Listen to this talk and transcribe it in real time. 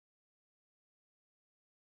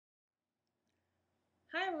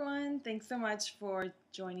Hi everyone, thanks so much for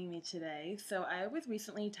joining me today. So I was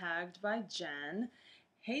recently tagged by Jen.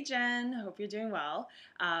 Hey Jen, hope you're doing well.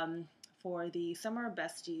 For the summer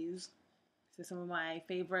besties, so some of my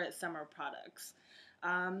favorite summer products.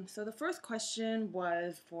 So the first question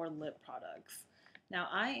was for lip products. Now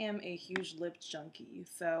I am a huge lip junkie,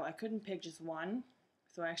 so I couldn't pick just one.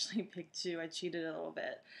 So I actually picked two. I cheated a little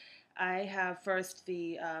bit. I have first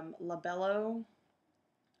the Labello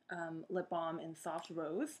lip balm in soft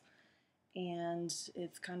rose, and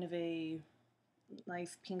it's kind of a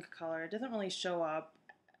nice pink color. It doesn't really show up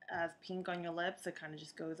as pink on your lips. It kind of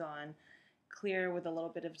just goes on clear with a little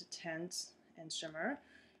bit of tint and shimmer.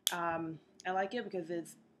 I like it because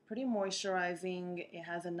it's pretty moisturizing. It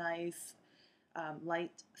has a nice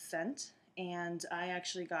light scent, and I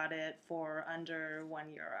actually got it for under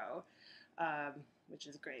 €1, which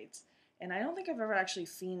is great. And I don't think I've ever actually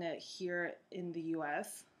seen it here in the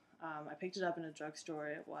US. I picked it up in a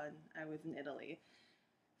drugstore when I was in Italy.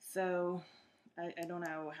 So I don't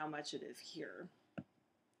know how much it is here.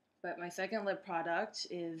 But my second lip product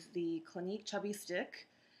is the Clinique Chubby Stick.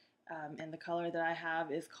 And the color that I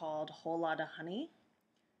have is called Whole Lotta Honey.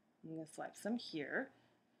 I'm going to swipe some here.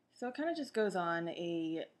 So it kind of just goes on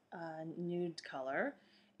a nude color.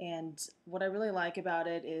 And what I really like about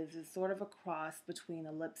it is it's sort of a cross between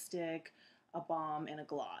a lipstick, a balm, and a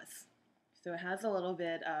gloss. So it has a little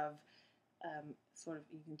bit of sort of,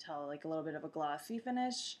 you can tell, like a little bit of a glossy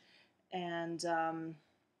finish, and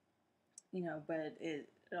but it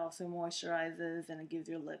also moisturizes and it gives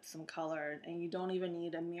your lips some color, and you don't even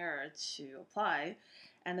need a mirror to apply.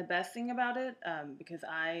 And the best thing about it, because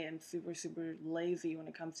I am super lazy when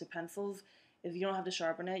it comes to pencils, is you don't have to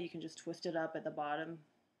sharpen it. You can just twist it up at the bottom,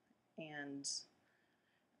 and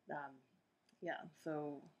yeah,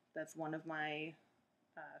 so that's one of my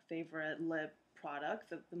favorite lip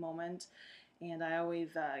products at the moment, and I always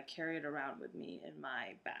carry it around with me in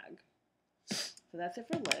my bag. So that's it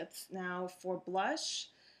for lips. Now for blush,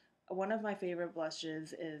 one of my favorite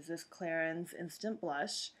blushes is this Clarins Instant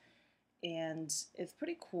Blush, and it's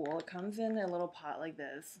pretty cool. It comes in a little pot like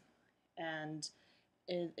this, and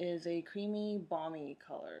it is a creamy balmy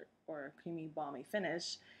color, or creamy balmy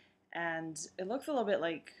finish, and it looks a little bit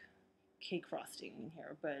like cake frosting in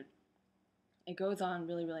here, but it goes on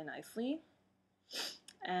really nicely,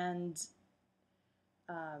 and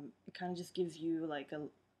it kind of just gives you like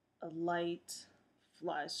a light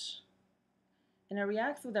flush, and it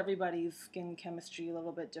reacts with everybody's skin chemistry a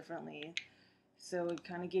little bit differently, so it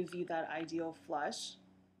kind of gives you that ideal flush.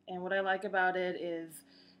 And what I like about it is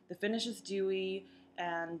the finish is dewy,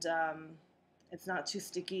 and it's not too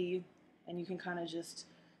sticky, and you can kind of just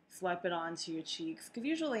swipe it onto your cheeks, because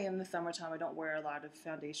usually in the summertime I don't wear a lot of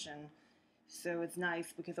foundation. So it's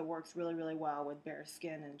nice because it works really well with bare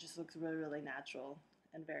skin, and it just looks really natural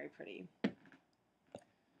and very pretty.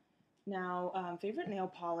 Now, favorite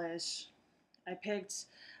nail polish, I picked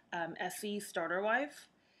Essie Starter Wife,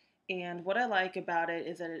 and what I like about it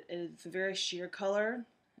is that it's a very sheer color,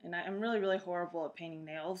 and I'm really horrible at painting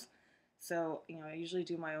nails, so I usually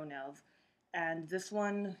do my own nails, and this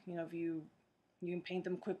one, if you can paint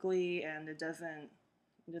them quickly, and it doesn't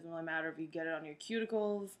really matter if you get it on your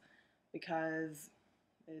cuticles, because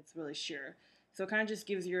it's really sheer. So it kind of just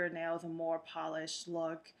gives your nails a more polished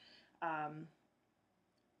look, and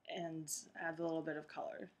adds a little bit of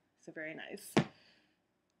color. So very nice.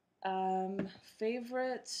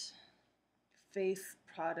 Favorite face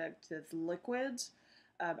product that's liquid.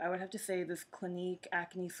 I would have to say this Clinique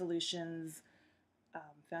Acne Solutions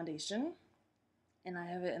foundation, and I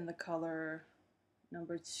have it in the color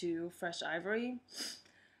number 2, Fresh Ivory.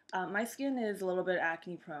 My skin is a little bit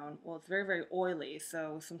acne prone. Well, it's very oily,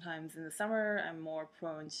 so sometimes in the summer I'm more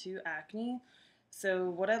prone to acne. So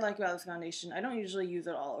what I like about this foundation, I don't usually use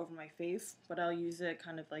it all over my face, but I'll use it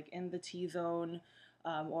kind of like in the T-zone,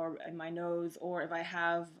 or in my nose, or if I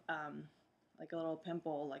have like a little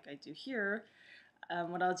pimple like I do here,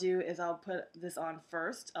 what I'll do is I'll put this on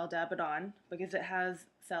first. I'll dab it on because it has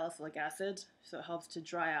salicylic acid, so it helps to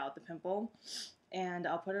dry out the pimple. And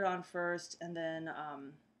I'll put it on first, and then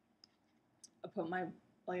I'll put my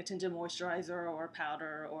a tinted moisturizer or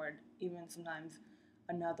powder, or even sometimes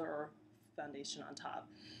another foundation on top.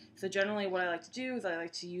 So generally what I like to do is I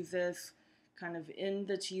like to use this kind of in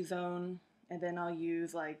the T-zone, and then I'll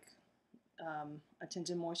use like a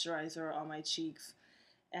tinted moisturizer on my cheeks,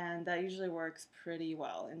 and that usually works pretty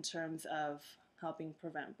well in terms of helping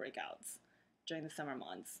prevent breakouts during the summer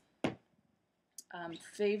months.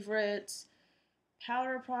 Favorite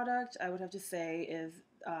powder product, I would have to say, is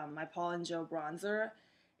my Paul & Joe bronzer,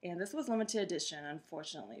 and this was limited edition,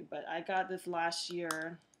 unfortunately, but I got this last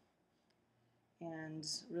year, and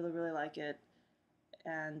really like it.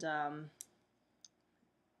 And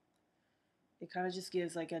it kind of just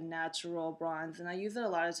gives like a natural bronze, and I use it a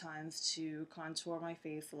lot of times to contour my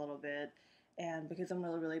face a little bit, and because I'm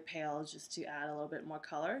really pale, just to add a little bit more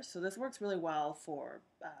color. So this works really well for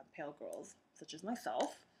pale girls such as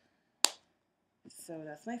myself. So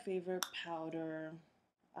that's my favorite powder.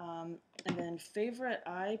 And then favorite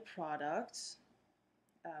eye product,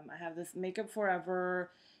 I have this Makeup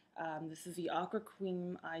Forever. This is the Aqua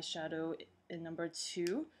Cream eyeshadow in number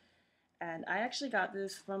 2. And I actually got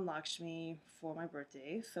this from Lakshmi for my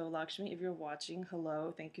birthday. So Lakshmi, if you're watching,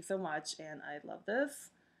 hello, thank you so much. And I love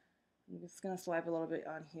this. I'm just going to swipe a little bit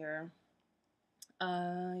on here.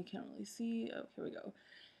 You can't really see. Oh, here we go.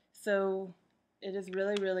 So it is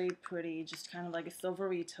really pretty, just kind of like a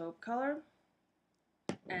silvery taupe color.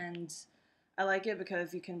 And I like it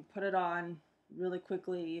because you can put it on really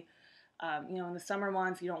quickly. You know, in the summer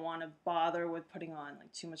months, you don't want to bother with putting on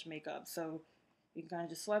like too much makeup. So you can kind of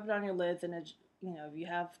just swipe it on your lids, and it, you know, if you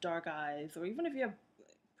have dark eyes, or even if you have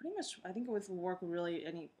pretty much, I think it would work with really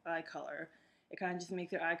any eye color. It kind of just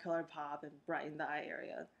makes your eye color pop and brighten the eye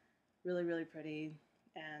area. Really pretty.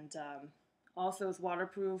 And also it's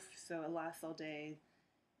waterproof, so it lasts all day,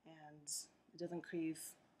 and it doesn't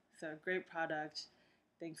crease. So great product.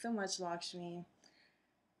 Thanks so much, Lakshmi.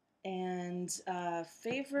 And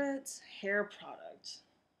favorite hair product.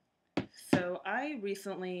 So I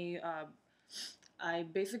recently, I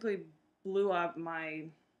basically blew up my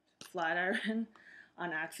flat iron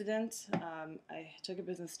on accident. I took a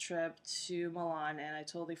business trip to Milan, and I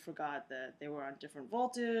totally forgot that they were on different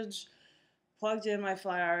voltage, plugged in my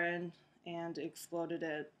flat iron, and exploded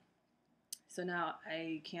it. So now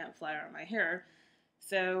I can't flat iron my hair.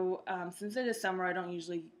 So since it is summer, I don't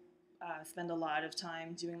usually spend a lot of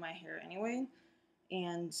time doing my hair anyway,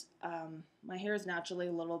 and my hair is naturally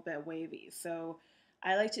a little bit wavy. So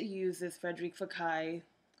I like to use this Fekkai.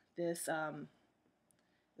 This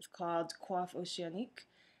it's called Coiff Oceanique,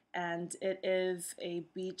 and it is a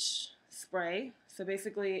beach spray. So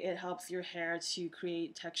basically, it helps your hair to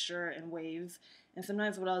create texture and waves. And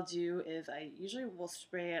sometimes what I'll do is I usually will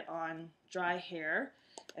spray it on dry hair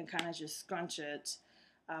and kind of just scrunch it.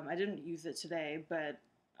 I didn't use it today, but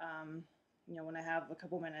you know, when I have a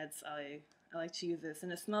couple minutes, I like to use this,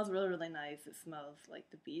 and it smells really nice. It smells like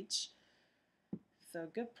the beach. So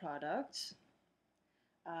good product.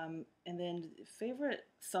 And then favorite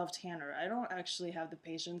self-tanner. I don't actually have the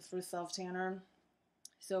patience for self-tanner,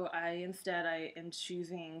 so I am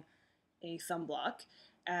choosing a sunblock,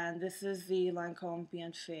 and this is the Lancome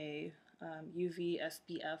Bienfait UV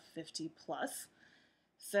SPF 50 plus.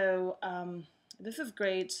 So this is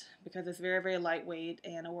great because it's very lightweight,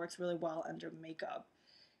 and it works really well under makeup.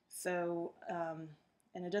 So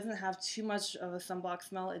and it doesn't have too much of a sunblock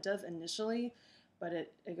smell. It does initially, but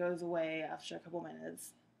it goes away after a couple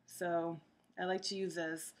minutes. So I like to use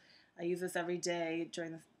this. I use this every day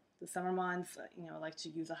during the summer months. You know, I like to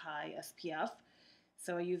use a high SPF.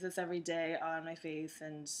 So I use this every day on my face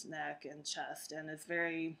and neck and chest, and it's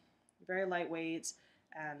very lightweight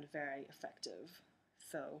and very effective.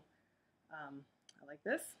 So I like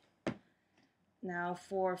this. Now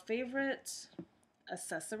for favorite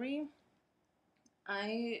accessory,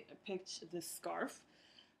 I picked this scarf.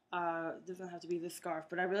 It doesn't have to be this scarf,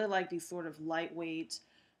 but I really like these sort of lightweight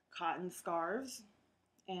cotton scarves.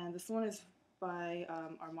 And this one is by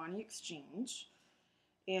Armani Exchange.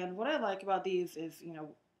 And what I like about these is, you know,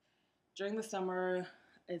 during the summer,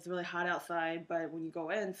 it's really hot outside, but when you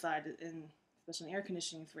go inside, and especially in air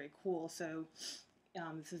conditioning, it's very cool. So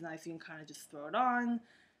this is nice. You can kind of just throw it on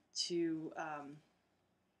to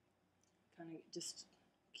kind of just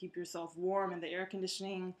keep yourself warm in the air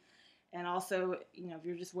conditioning. And also, you know, if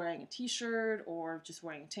you're just wearing a t-shirt or just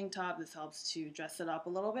wearing a tank top, this helps to dress it up a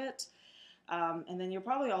little bit. And then you're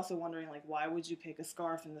probably also wondering, like, why would you pick a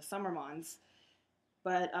scarf in the summer months?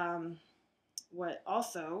 But what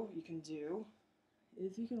also you can do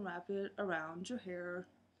is you can wrap it around your hair.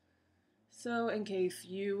 So in case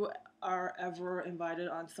you are ever invited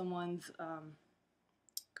on someone's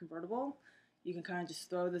convertible, you can kind of just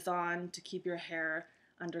throw this on to keep your hair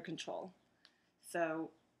under control. So,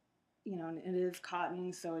 you know, it is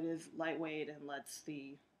cotton, so it is lightweight and lets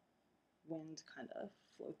the wind kind of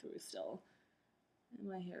flow through still. And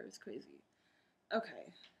my hair is crazy.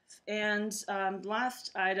 Okay, and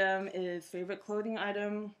last item is favorite clothing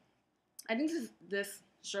item. I think this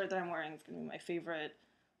shirt that I'm wearing is going to be my favorite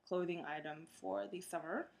clothing item for the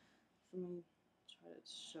summer. So let me try to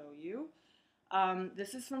show you.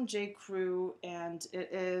 This is from J.Crew, and it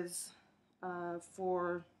is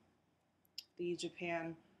for the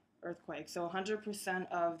Japan earthquake. So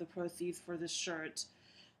 100% of the proceeds for this shirt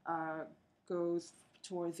goes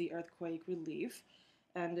towards the earthquake relief.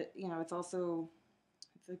 And you know, it's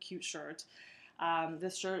a cute shirt.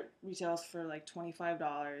 This shirt retails for like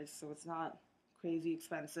 $25, so it's not crazy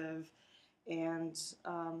expensive. And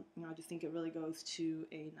you know, I just think it really goes to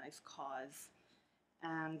a nice cause.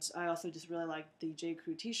 And I also just really like the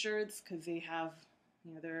J.Crew t-shirts because they have,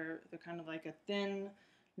 you know, they're kind of like a thin,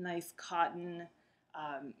 nice cotton,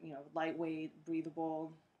 you know, lightweight,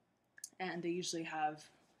 breathable, and they usually have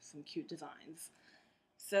some cute designs.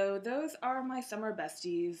 So those are my summer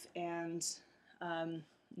besties, and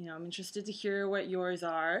you know, I'm interested to hear what yours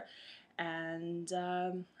are. And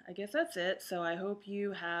I guess that's it. So I hope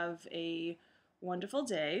you have a wonderful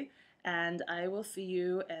day, and I will see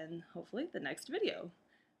you in hopefully the next video.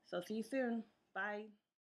 So I'll see you soon. Bye.